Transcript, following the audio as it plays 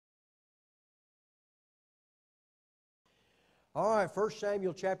All right, 1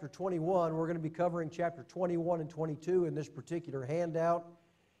 Samuel chapter 21. We're going to be covering chapter 21 and 22 in this particular handout.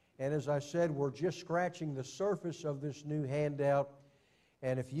 And as I said, we're just scratching the surface of this new handout.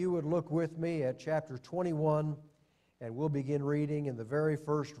 And if you would look with me at chapter 21, and we'll begin reading in the very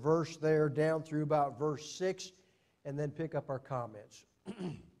first verse there down through about verse 6, and then pick up our comments.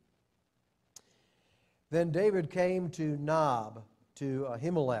 Then David came to Nob, to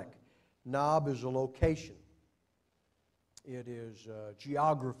Ahimelech. Nob is a location. It is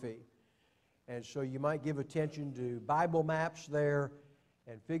geography. And so you might give attention to Bible maps there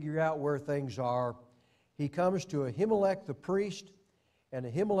and figure out where things are. He comes to Ahimelech the priest, and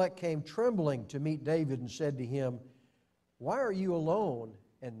Ahimelech came trembling to meet David and said to him, "Why are you alone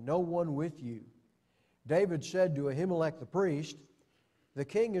and no one with you?" David said to Ahimelech the priest, "The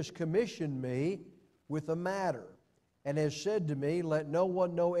king has commissioned me with a matter, and has said to me, 'Let no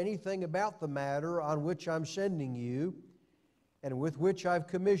one know anything about the matter on which I'm sending you, and with which I've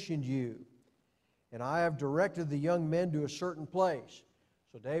commissioned you. And I have directed the young men to a certain place.'"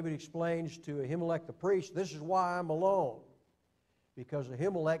 So David explains to Ahimelech the priest, this is why I'm alone, because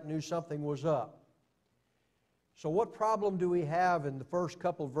Ahimelech knew something was up. So what problem do we have in the first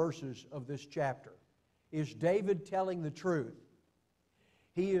couple verses of this chapter? Is David telling the truth?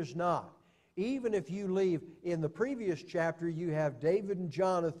 He is not. Even if you leave, in the previous chapter you have David and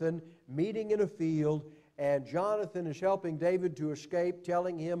Jonathan meeting in a field, and Jonathan is helping David to escape,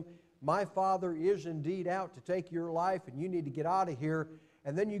 telling him, "My father is indeed out to take your life and you need to get out of here."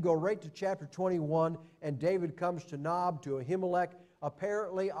 And then you go right to chapter 21, and David comes to Nob, to Ahimelech,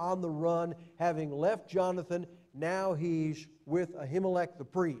 apparently on the run, having left Jonathan. Now he's with Ahimelech the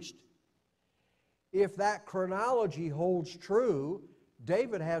priest. If that chronology holds true,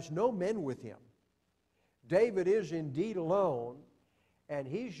 David has no men with him. David is indeed alone, and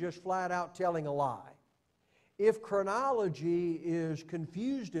he's just flat out telling a lie. If chronology is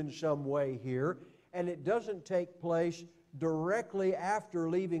confused in some way here, and it doesn't take place directly after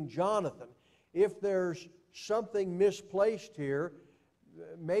leaving Jonathan, if there's something misplaced here,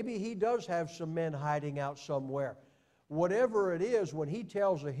 maybe he does have some men hiding out somewhere. Whatever it is, when he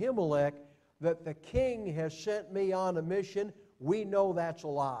tells Ahimelech that the king has sent me on a mission, we know that's a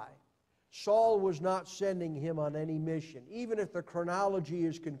lie. Saul was not sending him on any mission. Even if the chronology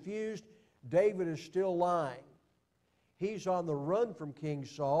is confused, David is still lying. He's on the run from King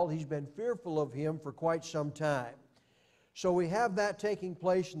Saul. He's been fearful of him for quite some time. So we have that taking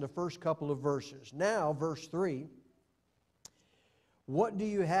place in the first couple of verses. Now, verse 3, "What do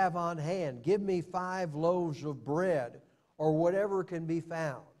you have on hand? Give me 5 loaves of bread, or whatever can be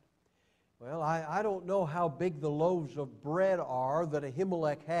found." Well, I don't know how big the loaves of bread are that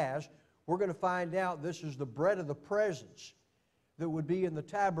Ahimelech has. We're going to find out this is the bread of the presence that would be in the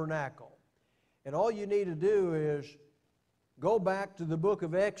tabernacle. And all you need to do is go back to the book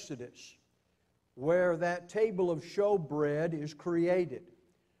of Exodus, where that table of showbread is created.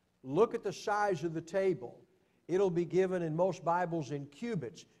 Look at the size of the table. It'll be given in most Bibles in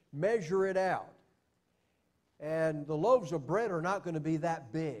cubits. Measure it out. And the loaves of bread are not going to be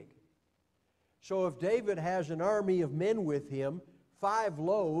that big. So if David has an army of men with him, 5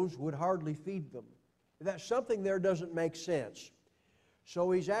 loaves would hardly feed them. That something there doesn't make sense. So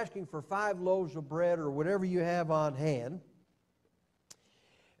he's asking for 5 loaves of bread or whatever you have on hand.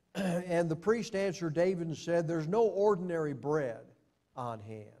 And the priest answered David and said, "There's no ordinary bread on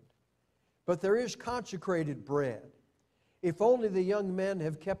hand, but there is consecrated bread, if only the young men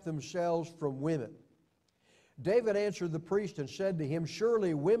have kept themselves from women." David answered the priest and said to him,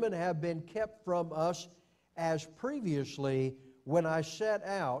 "Surely women have been kept from us as previously when I set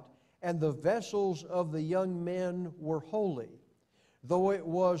out, and the vessels of the young men were holy, though it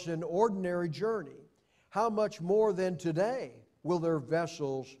was an ordinary journey. How much more than today will their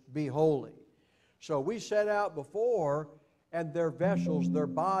vessels be holy?" So we set out before, and their vessels, their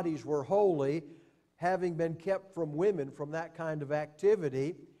bodies were holy, having been kept from women from that kind of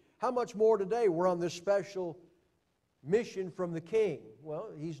activity. How much more today? We're on this special mission from the king.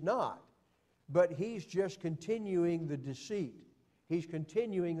 Well, he's not. But he's just continuing the deceit. He's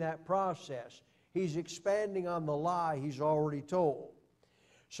continuing that process. He's expanding on the lie he's already told.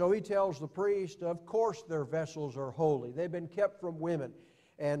 So he tells the priest, of course their vessels are holy. They've been kept from women.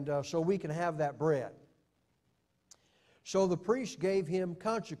 And so we can have that bread. So the priest gave him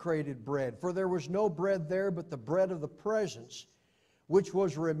consecrated bread, for there was no bread there but the bread of the presence, which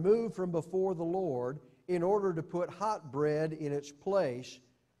was removed from before the Lord, in order to put hot bread in its place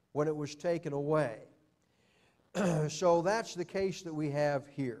when it was taken away. So that's the case that we have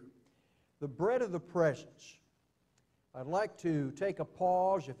here. The bread of the presence. I'd like to take a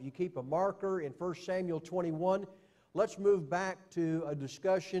pause. If you keep a marker in 1 Samuel 21, let's move back to a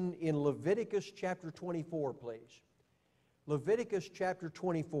discussion in Leviticus chapter 24, please. Leviticus chapter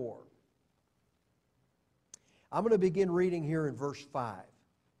 24. I'm going to begin reading here in verse 5.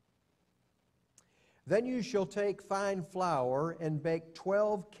 Then you shall take fine flour and bake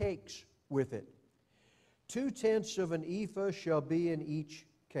 12 cakes with it. 2/10 of an ephah shall be in each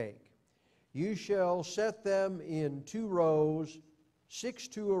cake. You shall set them in 2 rows, 6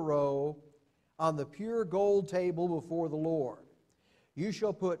 to a row, on the pure gold table before the Lord. You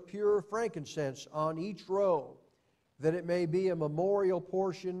shall put pure frankincense on each row, that it may be a memorial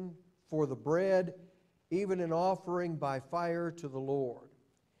portion for the bread, even an offering by fire to the Lord.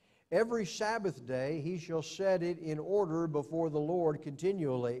 Every Sabbath day he shall set it in order before the Lord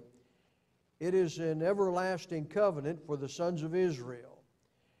continually. It is an everlasting covenant for the sons of Israel.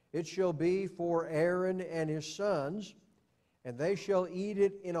 It shall be for Aaron and his sons, and they shall eat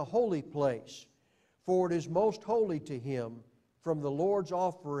it in a holy place, for it is most holy to him, from the Lord's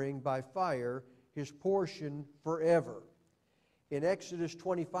offering by fire, his portion forever. In Exodus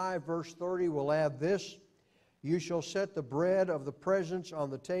 25, verse 30, we'll add this: you shall set the bread of the presence on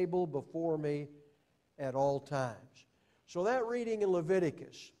the table before me at all times. So that reading in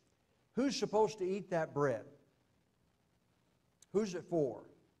Leviticus, who's supposed to eat that bread? Who's it for?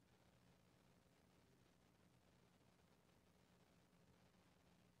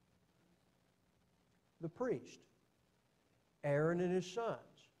 The priest. Aaron and his sons.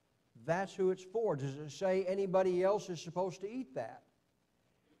 That's who it's for. Does it say anybody else is supposed to eat that?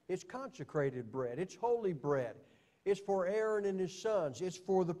 It's consecrated bread. It's holy bread. It's for Aaron and his sons. It's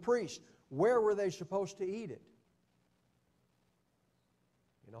for the priest. Where were they supposed to eat it?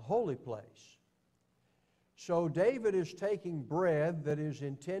 In a holy place. So David is taking bread that is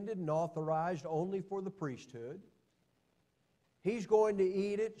intended and authorized only for the priesthood. He's going to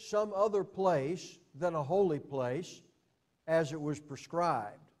eat it some other place than a holy place, as it was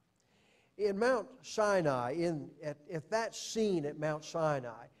prescribed. In Mount Sinai, at that scene at Mount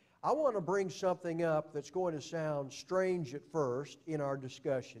Sinai, I want to bring something up that's going to sound strange at first in our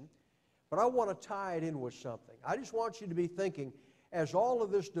discussion, but I want to tie it in with something. I just want you to be thinking, as all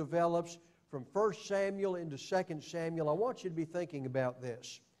of this develops from 1 Samuel into 2 Samuel, I want you to be thinking about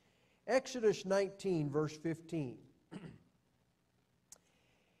this. Exodus 19, verse 15.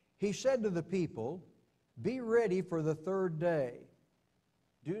 He said to the people, "Be ready for the 3rd day.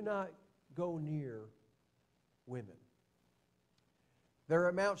 Do not go near women." They're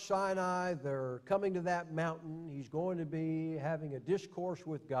at Mount Sinai. They're coming to that mountain. He's going to be having a discourse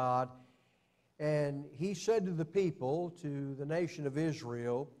with God. And he said to the people, to the nation of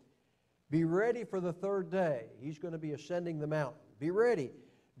Israel, "Be ready for the 3rd day." He's going to be ascending the mountain. Be ready.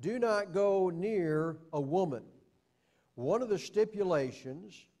 Do not go near a woman. One of the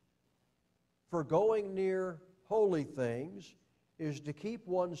stipulations for going near holy things is to keep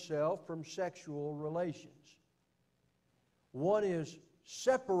oneself from sexual relations. One is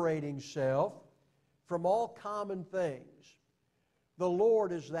separating self from all common things. The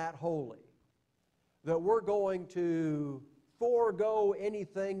Lord is that holy that we're going to forego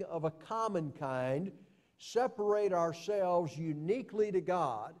anything of a common kind, separate ourselves uniquely to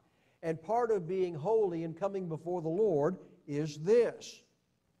God, and part of being holy and coming before the Lord is this.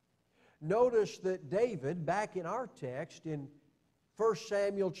 Notice that David, back in our text, in 1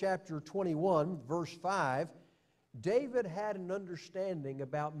 Samuel chapter 21, verse 5, David had an understanding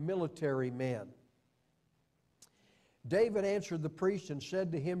about military men. David answered the priest and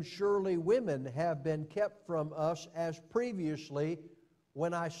said to him, "Surely women have been kept from us as previously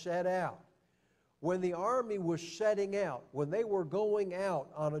when I set out." When the army was setting out, when they were going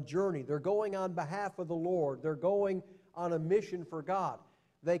out on a journey, they're going on behalf of the Lord, they're going on a mission for God,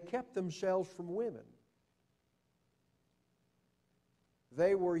 they kept themselves from women.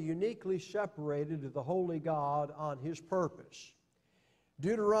 They were uniquely separated to the holy God on His purpose.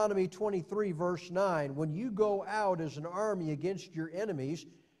 Deuteronomy 23, verse 9, "When you go out as an army against your enemies,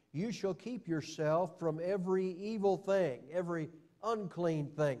 you shall keep yourself from every evil thing, every unclean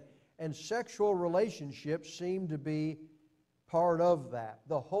thing." And sexual relationships seem to be part of that,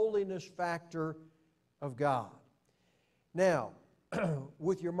 the holiness factor of God. Now,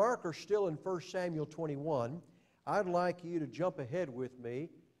 with your marker still in 1 Samuel 21, I'd like you to jump ahead with me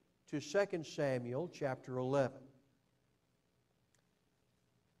to 2 Samuel chapter 11.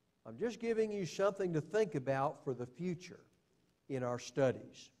 I'm just giving you something to think about for the future in our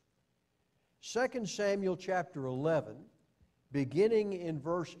studies. 2 Samuel chapter 11, beginning in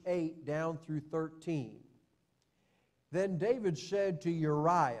verse 8 down through 13. Then David said to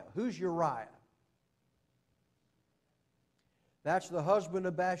Uriah, who's Uriah? That's the husband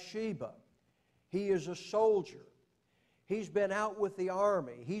of Bathsheba. He is a soldier. He's been out with the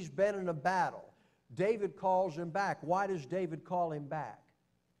army. He's been in a battle. David calls him back. Why does David call him back?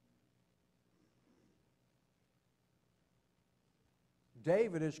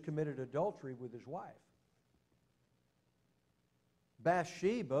 David has committed adultery with his wife.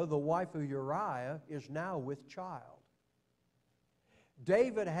 Bathsheba, the wife of Uriah, is now with child.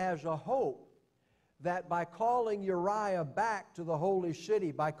 David has a hope that by calling Uriah back to the holy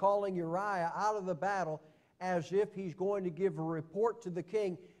city, by calling Uriah out of the battle, as if he's going to give a report to the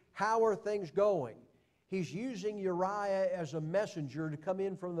king, how are things going? He's using Uriah as a messenger to come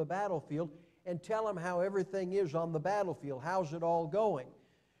in from the battlefield and tell him how everything is on the battlefield. How's it all going?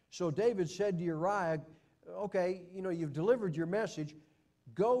 So David said to Uriah, okay, you've delivered your message.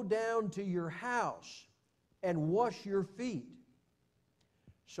 Go down to your house and wash your feet.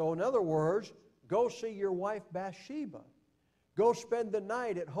 So in other words, go see your wife Bathsheba. Go spend the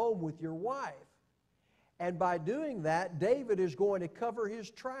night at home with your wife. And by doing that, David is going to cover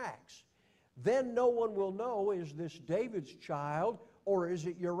his tracks. Then no one will know, is this David's child or is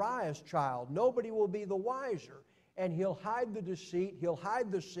it Uriah's child? Nobody will be the wiser. And he'll hide the deceit, he'll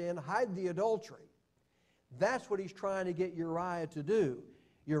hide the sin, hide the adultery. That's what he's trying to get Uriah to do.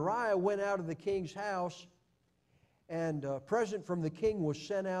 Uriah went out of the king's house, and a present from the king was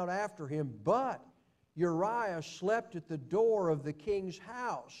sent out after him, but Uriah slept at the door of the king's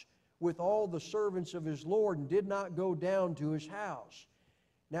house with all the servants of his Lord and did not go down to his house.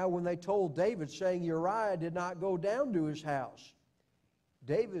 Now when they told David, saying Uriah did not go down to his house,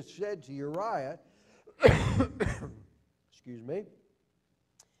 David said to Uriah, excuse me,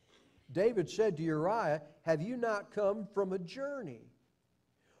 David said to Uriah, have you not come from a journey?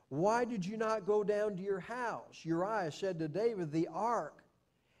 Why did you not go down to your house? Uriah said to David, the ark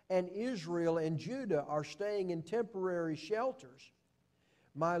and Israel and Judah are staying in temporary shelters.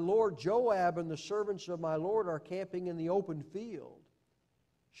 My lord Joab and the servants of my lord are camping in the open field.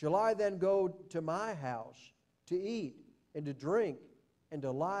 Shall I then go to my house to eat and to drink and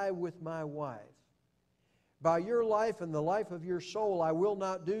to lie with my wife? By your life and the life of your soul, I will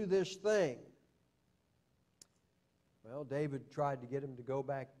not do this thing. Well, David tried to get him to go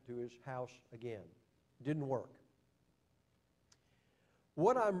back to his house again. Didn't work.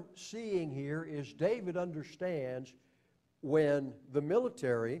 What I'm seeing here is David understands when the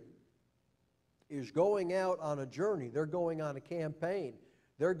military is going out on a journey, they're going on a campaign,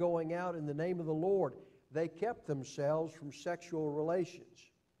 they're going out in the name of the Lord, they kept themselves from sexual relations.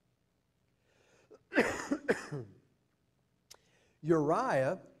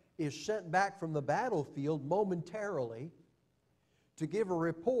 Uriah is sent back from the battlefield momentarily to give a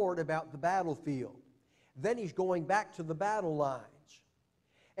report about the battlefield. Then he's going back to the battle lines.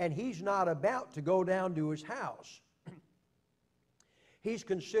 And he's not about to go down to his house. He's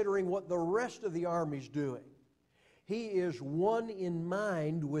considering what the rest of the army's doing. He is one in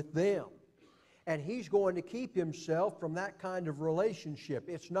mind with them. And he's going to keep himself from that kind of relationship.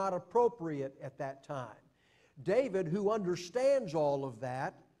 It's not appropriate at that time. David, who understands all of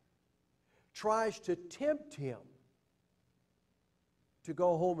that, tries to tempt him to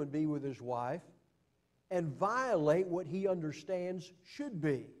go home and be with his wife and violate what he understands should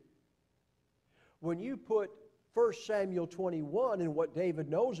be. When you put 1 Samuel 21 and what David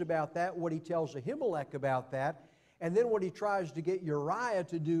knows about that, what he tells Ahimelech about that, and then what he tries to get Uriah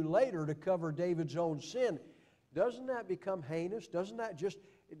to do later to cover David's own sin, doesn't that become heinous? Doesn't that just,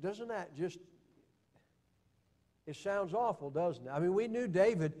 it sounds awful, doesn't it? I mean, we knew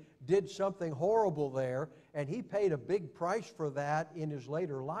David did something horrible there, and he paid a big price for that in his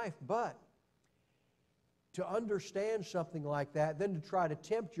later life, but to understand something like that, then to try to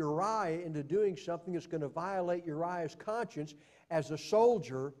tempt Uriah into doing something that's going to violate Uriah's conscience as a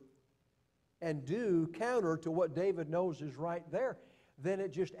soldier and do counter to what David knows is right there, then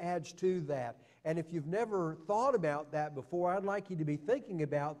it just adds to that. And if you've never thought about that before, I'd like you to be thinking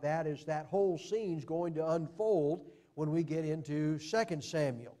about that as that whole scene's going to unfold when we get into 2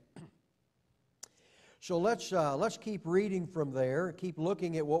 Samuel. So let's keep reading from there, keep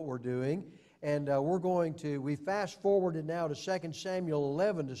looking at what we're doing. And we fast forwarded now to 2 Samuel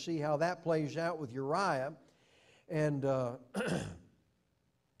 11 to see how that plays out with Uriah. And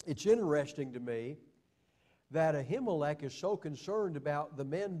it's interesting to me that Ahimelech is so concerned about the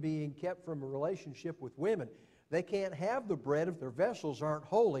men being kept from a relationship with women. They can't have the bread if their vessels aren't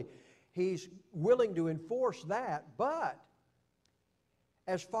holy. He's willing to enforce that, but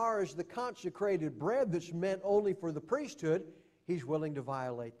as far as the consecrated bread that's meant only for the priesthood, he's willing to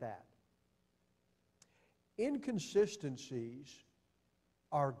violate that. Inconsistencies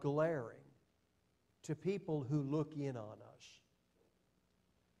are glaring to people who look in on us.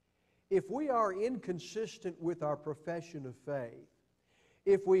 if we are inconsistent with our profession of faith,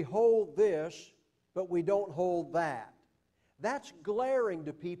 if we hold this, but we don't hold that, that's glaring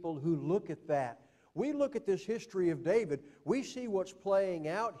to people who look at that. We look at this history of David, we see what's playing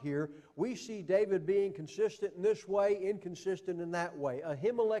out here. We see David being consistent in this way, inconsistent in that way.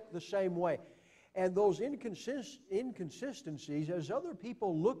 Ahimelech the same way. And those inconsistencies, as other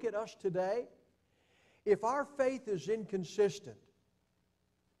people look at us today, if our faith is inconsistent,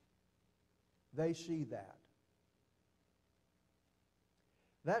 they see that.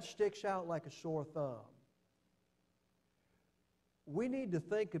 That sticks out like a sore thumb. We need to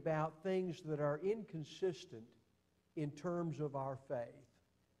think about things that are inconsistent in terms of our faith.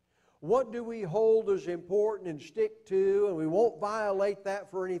 What do we hold as important and stick to, and we won't violate that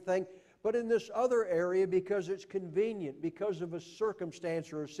for anything, but in this other area, because it's convenient, because of a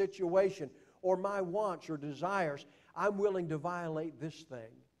circumstance or a situation, or my wants or desires, I'm willing to violate this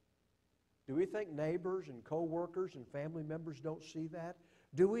thing. Do we think neighbors and co-workers and family members don't see that?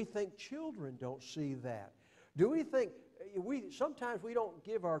 Do we think children don't see that? Do we think, sometimes we don't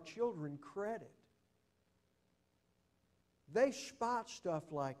give our children credit. They spot stuff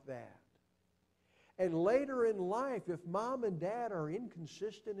like that. And later in life, if mom and dad are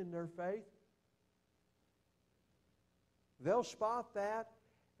inconsistent in their faith, they'll spot that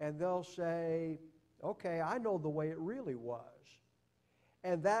and they'll say, okay, I know the way it really was.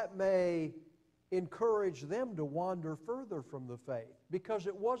 And that may encourage them to wander further from the faith because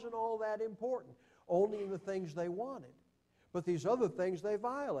it wasn't all that important, only in the things they wanted. But these other things they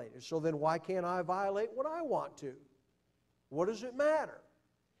violated. So then why can't I violate what I want to? What does it matter?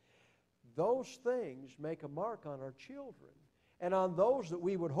 Those things make a mark on our children and on those that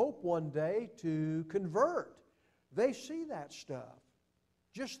we would hope one day to convert. They see that stuff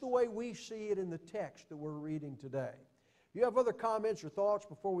just the way we see it in the text that we're reading today. You have other comments or thoughts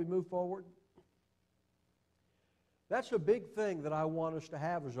before we move forward? That's a big thing that I want us to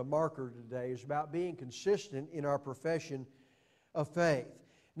have as a marker today, is about being consistent in our profession of faith.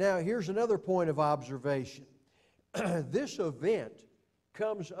 Now, here's another point of observation. This event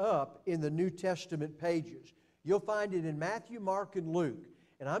comes up in the New Testament pages. You'll find it in Matthew, Mark, and Luke.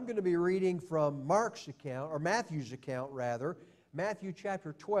 And I'm going to be reading from Mark's account, or Matthew's account rather, Matthew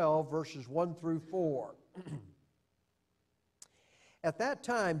chapter 12, verses 1 through 4. At that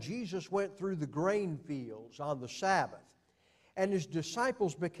time, Jesus went through the grain fields on the Sabbath, and his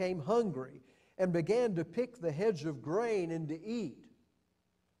disciples became hungry and began to pick the heads of grain and to eat.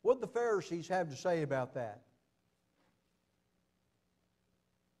 What did the Pharisees have to say about that?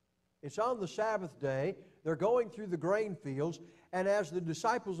 It's on the Sabbath day. They're going through the grain fields, and as the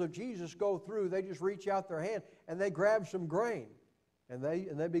disciples of Jesus go through, they just reach out their hand and they grab some grain, and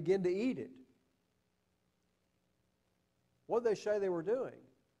they begin to eat it. What did they say they were doing?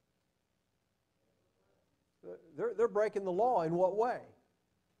 They're breaking the law in what way?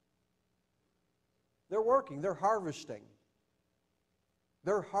 They're working. They're harvesting.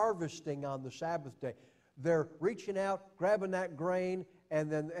 They're harvesting on the Sabbath day. They're reaching out, grabbing that grain, and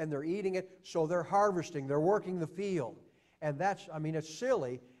they're eating it. So they're harvesting. They're working the field. And it's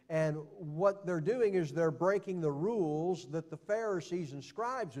silly. And what they're doing is they're breaking the rules that the Pharisees and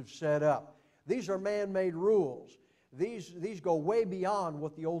scribes have set up. These are man-made rules. These go way beyond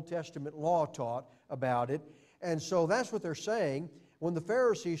what the Old Testament law taught about it. And so that's what they're saying. When the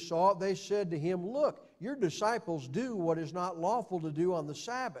Pharisees saw it, they said to him, "Look, your disciples do what is not lawful to do on the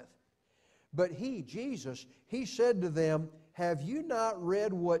Sabbath." But he, Jesus, he said to them, "Have you not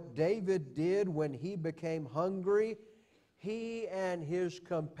read what David did when he became hungry, he and his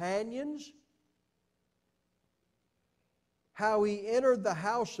companions? How he entered the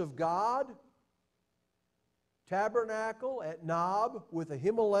house of God, tabernacle at Nob with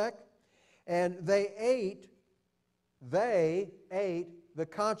Ahimelech, and they ate the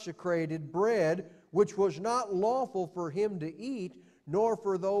consecrated bread, which was not lawful for him to eat, nor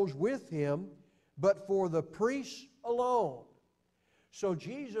for those with him, but for the priests alone." So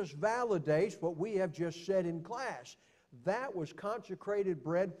Jesus validates what we have just said in class. That was consecrated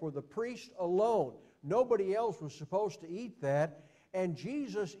bread for the priest alone. Nobody else was supposed to eat that. And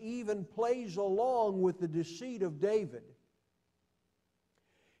Jesus even plays along with the deceit of David.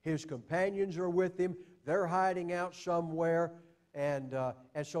 His companions are with him. They're hiding out somewhere. And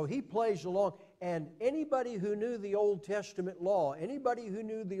so he plays along. And anybody who knew the Old Testament law, anybody who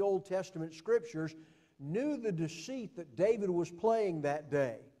knew the Old Testament scriptures, knew the deceit that David was playing that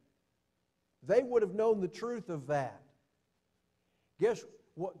day. They would have known the truth of that. Guess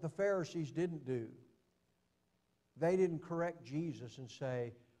what the Pharisees didn't do? They didn't correct Jesus and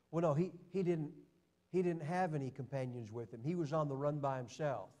say, well, no, he didn't have any companions with him. He was on the run by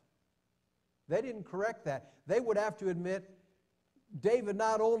himself. They didn't correct that. They would have to admit David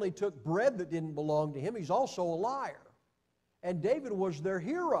not only took bread that didn't belong to him, he's also a liar. And David was their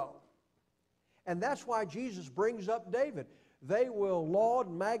hero. And that's why Jesus brings up David. They will laud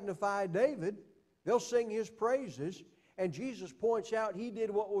and magnify David. They'll sing his praises. And Jesus points out he did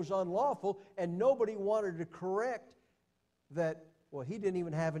what was unlawful, and nobody wanted to correct that, well, he didn't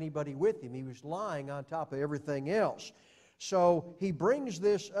even have anybody with him. He was lying on top of everything else. So he brings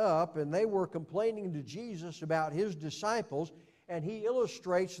this up, and they were complaining to Jesus about his disciples, and he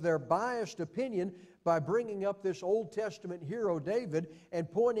illustrates their biased opinion by bringing up this Old Testament hero David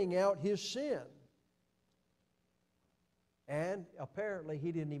and pointing out his sin. And apparently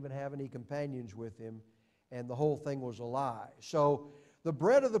he didn't even have any companions with him, and the whole thing was a lie. So the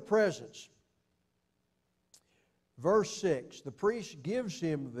bread of the presence, verse 6, the priest gives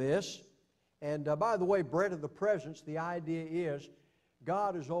him this. And by the way, bread of the presence, the idea is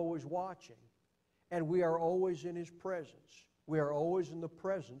God is always watching, and we are always in His presence. We are always in the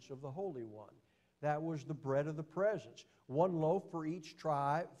presence of the Holy One. That was the bread of the presence. One loaf for each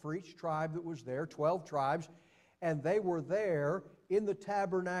tribe that was there, 12 tribes, and they were there in the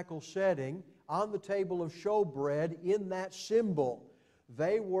tabernacle setting, on the table of showbread, in that symbol.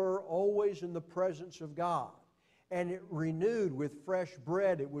 They were always in the presence of God. And it renewed with fresh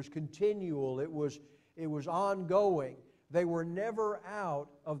bread. It was continual. It was ongoing. They were never out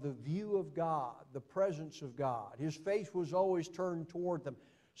of the view of God, the presence of God. His face was always turned toward them.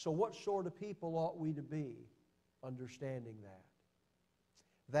 So what sort of people ought we to be, understanding that?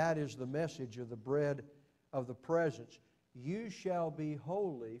 That is the message of the bread of the presence. You shall be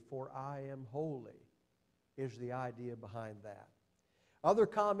holy, for I am holy, is the idea behind that. Other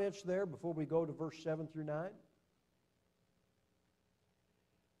comments there before we go to verse 7 through 9?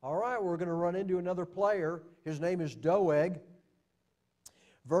 All right, we're going to run into another player. His name is Doeg.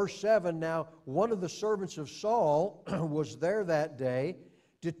 Verse 7, now one of the servants of Saul was there that day,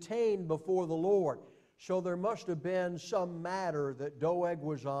 detained before the Lord. So there must have been some matter that Doeg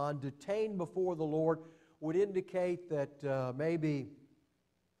was on. Detained before the Lord would indicate that maybe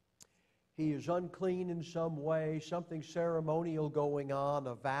he is unclean in some way, something ceremonial going on,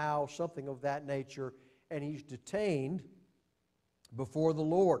 a vow, something of that nature, and he's detained before the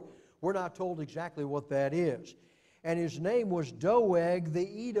Lord. We're not told exactly what that is. And his name was Doeg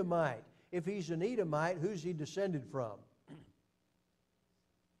the Edomite. If he's an Edomite, who's he descended from?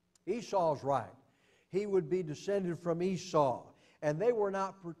 Esau's right. He would be descended from Esau. And they were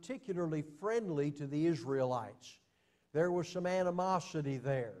not particularly friendly to the Israelites. There was some animosity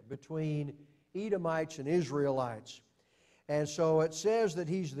there between Edomites and Israelites. And so it says that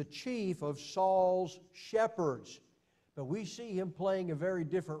he's the chief of Saul's shepherds. But we see him playing a very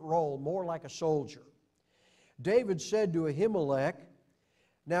different role, more like a soldier. David said to Ahimelech,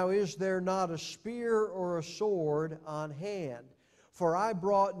 now is there not a spear or a sword on hand? For I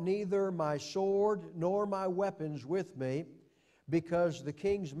brought neither my sword nor my weapons with me, because the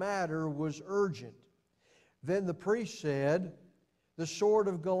king's matter was urgent. Then the priest said, the sword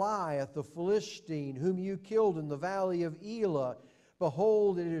of Goliath, the Philistine, whom you killed in the valley of Elah,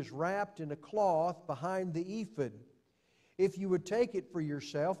 behold, it is wrapped in a cloth behind the ephod. If you would take it for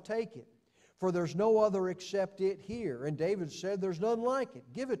yourself, take it. For there's no other except it here. And David said, there's none like it.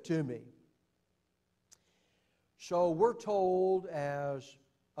 Give it to me. So we're told as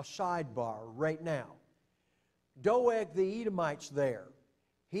a sidebar right now, Doeg the Edomite's there.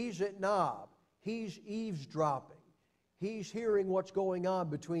 He's at Nob. He's eavesdropping. He's hearing what's going on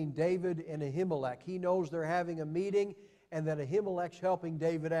between David and Ahimelech. He knows they're having a meeting and that Ahimelech's helping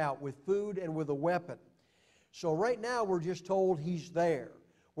David out with food and with a weapon. So right now we're just told he's there.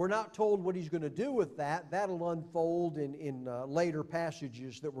 We're not told what he's going to do with that. That'll unfold in later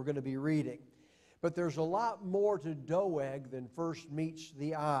passages that we're going to be reading. But there's a lot more to Doeg than first meets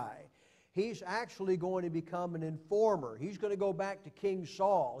the eye. He's actually going to become an informer. He's going to go back to King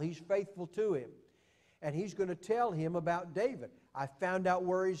Saul. He's faithful to him. And he's going to tell him about David. I found out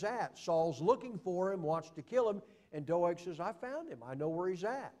where he's at. Saul's looking for him, wants to kill him, and Doeg says, I found him. I know where he's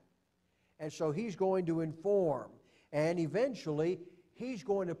at. And so he's going to inform. And eventually, he's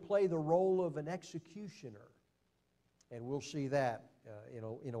going to play the role of an executioner. And we'll see that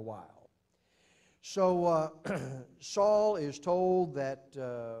in a while. So Saul is told that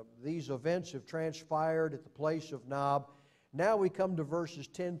these events have transpired at the place of Nob. Now we come to verses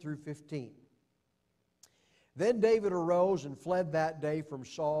 10 through 15. Then David arose and fled that day from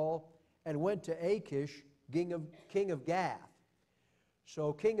Saul and went to Achish, king of Gath.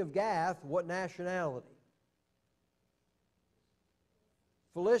 So king of Gath, what nationality?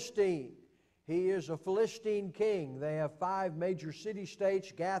 Philistine. He is a Philistine king. They have 5 major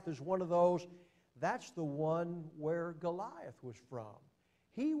city-states. Gath is one of those. That's the one where Goliath was from.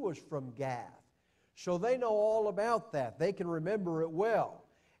 He was from Gath. So they know all about that. They can remember it well.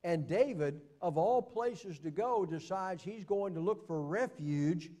 And David, of all places to go, decides he's going to look for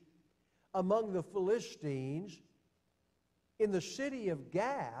refuge among the Philistines in the city of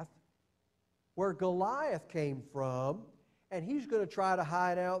Gath, where Goliath came from, and he's going to try to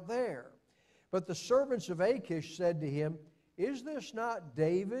hide out there. But the servants of Achish said to him, "Is this not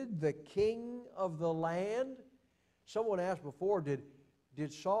David, the king of the land?" Someone asked before,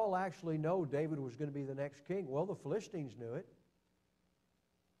 did Saul actually know David was going to be the next king? Well, the Philistines knew it.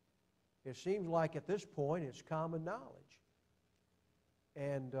 It seems like at this point it's common knowledge.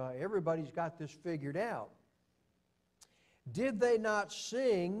 And everybody's got this figured out. Did they not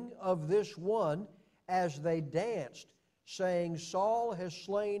sing of this one as they danced, saying, "Saul has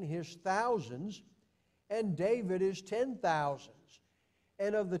slain his thousands, and David his 10,000s.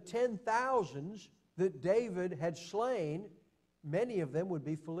 And of the 10,000s that David had slain, many of them would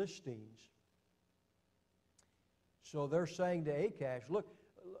be Philistines." So they're saying to Achish, "Look,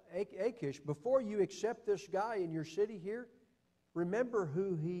 Achish, before you accept this guy in your city here, remember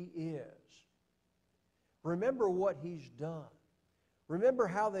who he is. Remember what he's done. Remember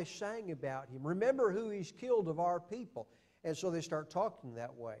how they sang about him. Remember who he's killed of our people." And so they start talking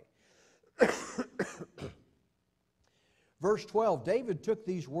that way. Verse 12, David took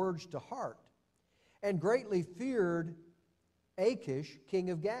these words to heart and greatly feared Achish, king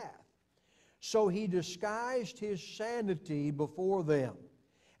of Gath. So he disguised his sanity before them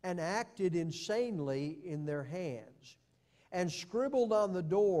and acted insanely in their hands, and scribbled on the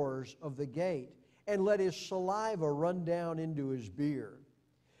doors of the gate, and let his saliva run down into his beard.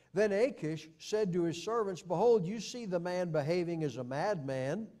 Then Achish said to his servants, "Behold, you see the man behaving as a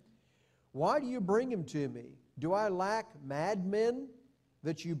madman. Why do you bring him to me? Do I lack madmen,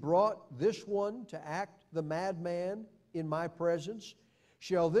 that you brought this one to act the madman in my presence?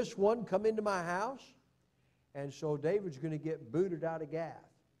 Shall this one come into my house?" And so David's going to get booted out of Gath.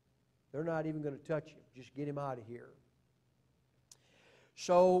 They're not even going to touch him. Just get him out of here.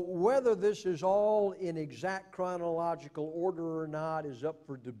 So whether this is all in exact chronological order or not is up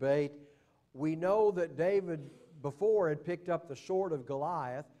for debate. We know that David before had picked up the sword of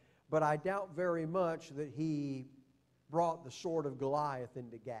Goliath, but I doubt very much that he brought the sword of Goliath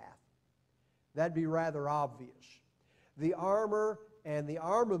into Gath. That'd be rather obvious. The armor and the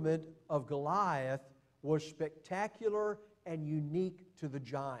armament of Goliath was spectacular and unique to the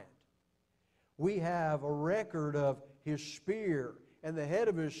giant. We have a record of his spear and the head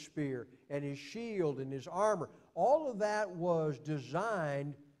of his spear and his shield and his armor. All of that was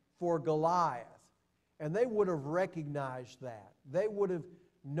designed for Goliath. And they would have recognized that. They would have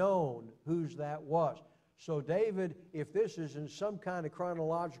known whose that was. So David, if this is in some kind of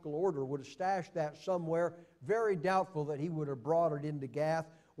chronological order, would have stashed that somewhere. Very doubtful that he would have brought it into Gath.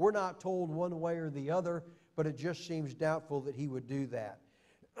 We're not told one way or the other, but it just seems doubtful that he would do that.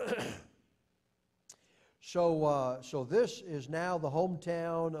 So this is now the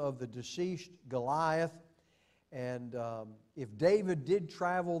hometown of the deceased Goliath. And if David did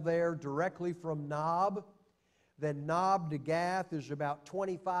travel there directly from Nob, then Nob to Gath is about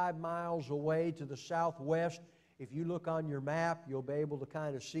 25 miles away to the southwest. If you look on your map, you'll be able to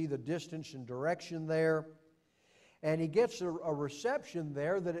kind of see the distance and direction there. And he gets a reception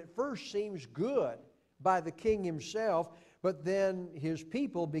there that at first seems good by the king himself, but then his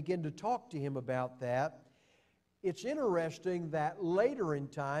people begin to talk to him about that. It's interesting that later in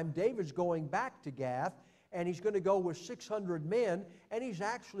time, David's going back to Gath, and he's going to go with 600 men, and he's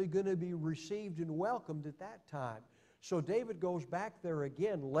actually going to be received and welcomed at that time. So David goes back there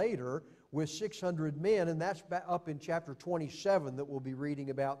again later with 600 men, and that's up in chapter 27 that we'll be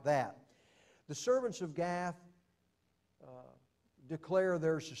reading about that. The servants of Gath declare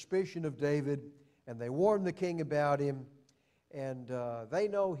their suspicion of David, and they warn the king about him, and they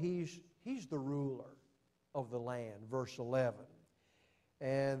know he's the ruler of the land, verse 11.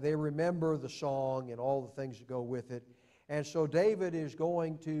 And they remember the song and all the things that go with it. And so David is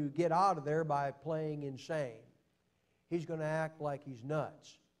going to get out of there by playing insane. He's going to act like he's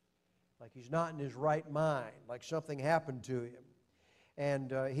nuts, like he's not in his right mind, like something happened to him.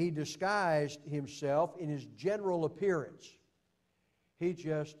 And he disguised himself in his general appearance. He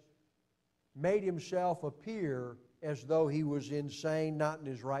just made himself appear as though he was insane, not in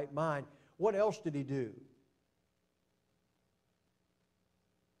his right mind. What else did he do?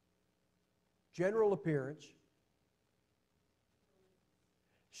 General appearance,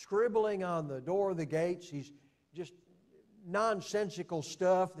 scribbling on the door of the gates. He's just nonsensical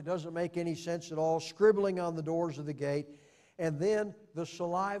stuff that doesn't make any sense at all, scribbling on the doors of the gate, and then the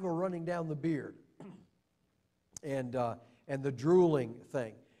saliva running down the beard and the drooling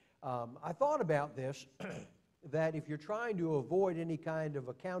thing. I thought about this, that if you're trying to avoid any kind of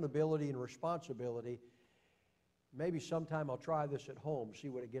accountability and responsibility, maybe sometime I'll try this at home, see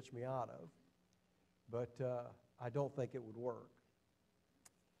what it gets me out of. But I don't think it would work.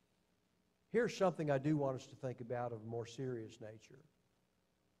 Here's something I do want us to think about of a more serious nature.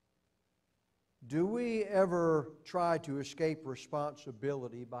 Do we ever try to escape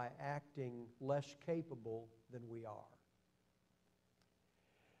responsibility by acting less capable than we are?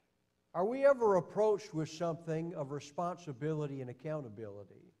 Are we ever approached with something of responsibility and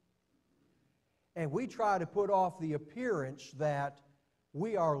accountability, and we try to put off the appearance that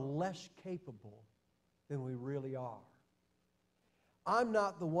we are less capable than we really are? I'm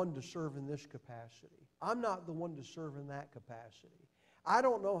not the one to serve in this capacity. I'm not the one to serve in that capacity. I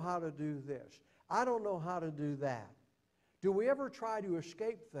don't know how to do this. I don't know how to do that. Do we ever try to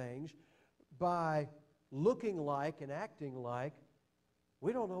escape things by looking like and acting like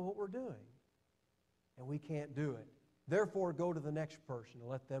we don't know what we're doing and we can't do it? Therefore, go to the next person and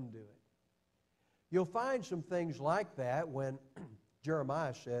let them do it. You'll find some things like that when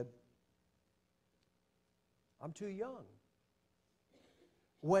Jeremiah said, I'm too young.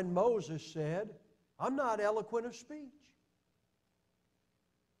 When Moses said, I'm not eloquent of speech.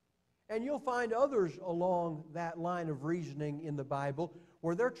 And you'll find others along that line of reasoning in the Bible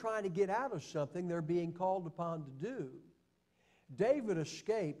where they're trying to get out of something they're being called upon to do. David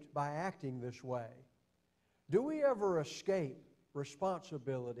escaped by acting this way. Do we ever escape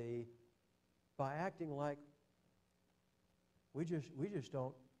responsibility by acting like we just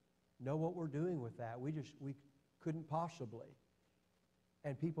don't know what we're doing with that? We couldn't possibly.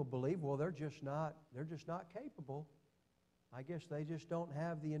 And people believe, well, they're just not capable. I guess they just don't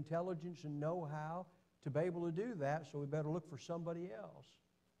have the intelligence and know-how to be able to do that, so we better look for somebody else.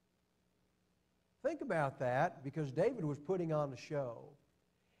 Think about that, because David was putting on a show.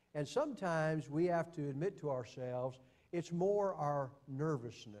 And sometimes we have to admit to ourselves, it's more our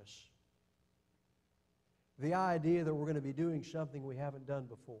nervousness. The idea that we're going to be doing something we haven't done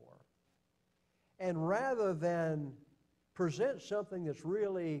before. And rather than present something that's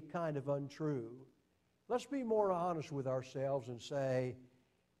really kind of untrue, let's be more honest with ourselves and say,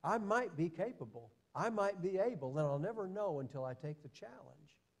 I might be capable. I might be able. Then I'll never know until I take the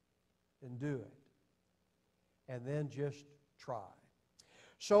challenge and do it. And then just try.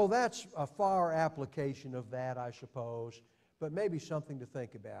 So that's a far application of that, I suppose, but maybe something to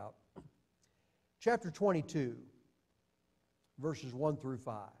think about. Chapter 22, verses 1 through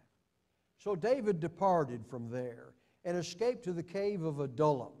 5. So David departed from there and escaped to the cave of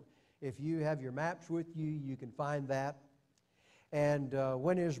Adullam. If you have your maps with you, you can find that. And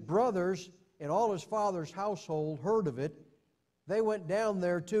when his brothers and all his father's household heard of it, they went down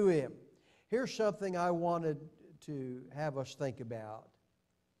there to him. Here's something I wanted to have us think about.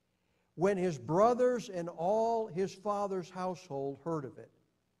 When his brothers and all his father's household heard of it,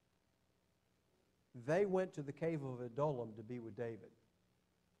 they went to the cave of Adullam to be with David.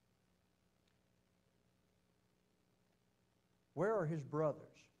 Where are his brothers?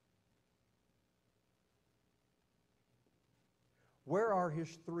 Where are his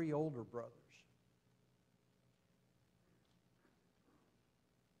three older brothers?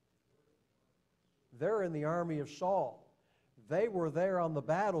 They're in the army of Saul. They were there on the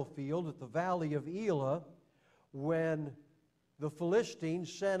battlefield at the valley of Elah when the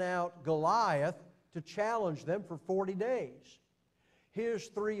Philistines sent out Goliath to challenge them for 40 days. His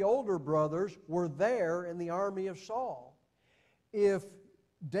three older brothers were there in the army of Saul. If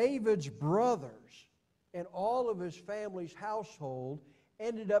David's brothers and all of his family's household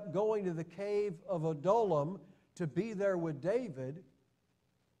ended up going to the cave of Adullam to be there with David,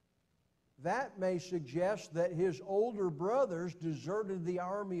 that may suggest that his older brothers deserted the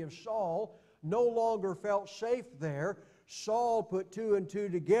army of Saul, no longer felt safe there. Saul put two and two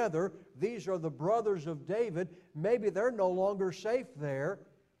together. These are the brothers of David. Maybe they're no longer safe there,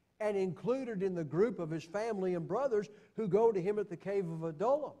 and included in the group of his family and brothers who go to him at the cave of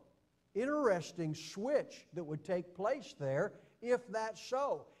Adullam. Interesting switch that would take place there if that's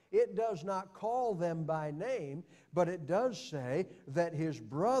so. It does not call them by name, but it does say that his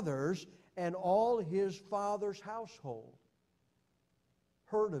brothers and all his father's household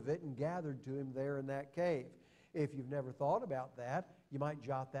heard of it and gathered to him there in that cave. If you've never thought about that, you might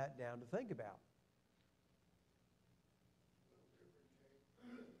jot that down to think about.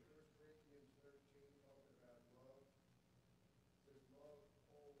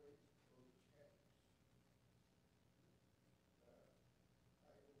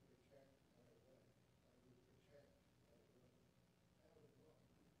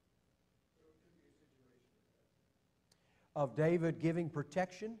 Of David giving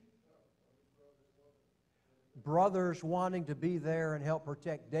protection? Brothers wanting to be there and help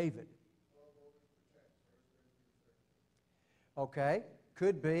protect David. Okay,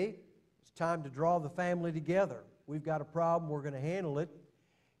 could be. It's time to draw the family together. We've got a problem, we're going to handle it.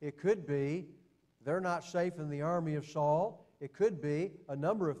 It could be they're not safe in the army of Saul. It could be a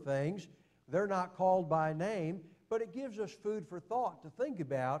number of things. They're not called by name, but it gives us food for thought to think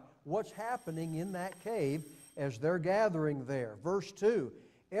about what's happening in that cave as they're gathering there. Verse 2,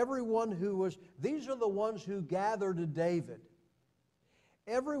 these are the ones who gather to David.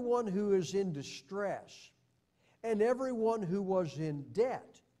 Everyone who is in distress, and everyone who was in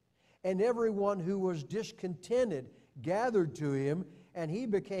debt, and everyone who was discontented gathered to him, and he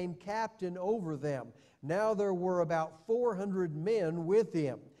became captain over them. Now there were about 400 men with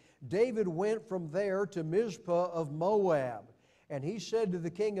him. David went from there to Mizpah of Moab. And he said to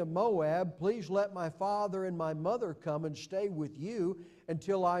the king of Moab, "Please let my father and my mother come and stay with you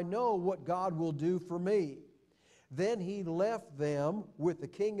until I know what God will do for me." Then he left them with the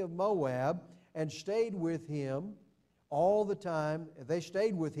king of Moab and stayed with him all the time. They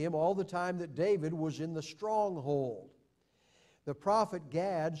stayed with him all the time that David was in the stronghold. The prophet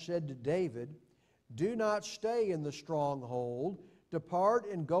Gad said to David, "Do not stay in the stronghold. Depart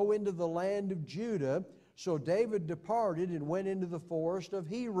and go into the land of Judah." So David departed and went into the forest of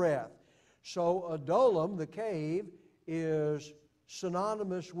Hereth. So Adullam, the cave, is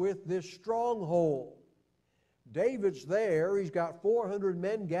synonymous with this stronghold. David's there. He's got 400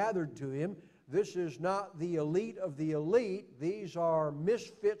 men gathered to him. This is not the elite of the elite. These are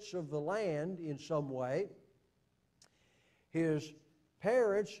misfits of the land in some way. His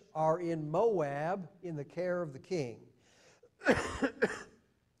parents are in Moab in the care of the king.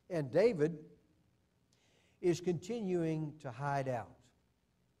 And David is continuing to hide out.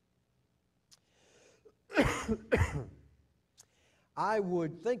 I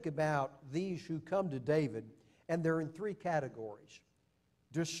would think about these who come to David, and they're in three categories.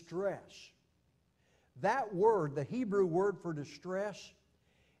 Distress. That word, the Hebrew word for distress,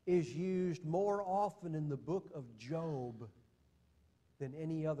 is used more often in the book of Job than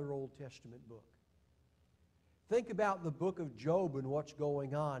any other Old Testament book. Think about the book of Job and what's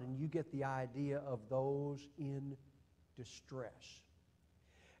going on, and you get the idea of those in distress.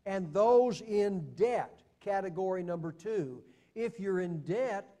 And those in debt, category number 2. If you're in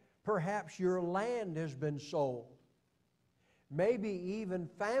debt, perhaps your land has been sold. Maybe even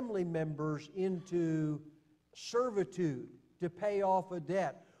family members into servitude to pay off a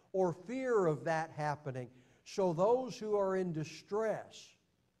debt, or fear of that happening. So those who are in distress,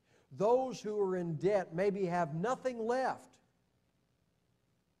 those who are in debt, maybe have nothing left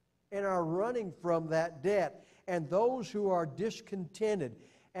and are running from that debt. And those who are discontented.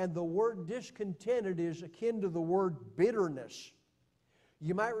 And the word discontented is akin to the word bitterness.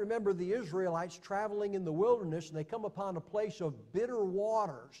 You might remember the Israelites traveling in the wilderness, and they come upon a place of bitter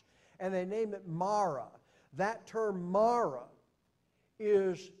waters, and they name it Mara. That term Mara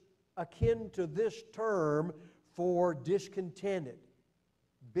is akin to this term for discontented,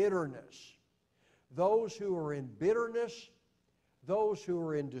 bitterness. Those who are in bitterness, those who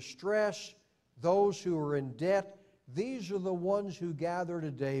are in distress, those who are in debt, these are the ones who gather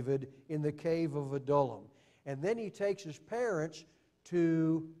to David in the cave of Adullam. And then he takes his parents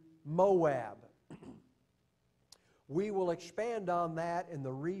to Moab. We will expand on that and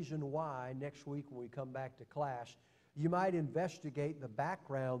the reason why next week when we come back to class. You might investigate the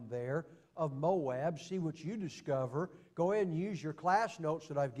background there of Moab, see what you discover. Go ahead and use your class notes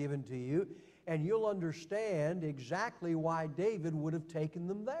that I've given to you, and you'll understand exactly why David would have taken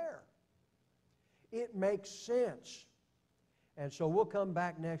them there. It makes sense. And so we'll come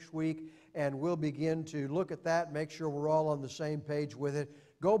back next week and we'll begin to look at that, make sure we're all on the same page with it.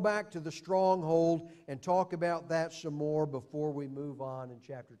 Go back to the stronghold and talk about that some more before we move on in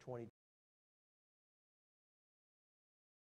chapter 22.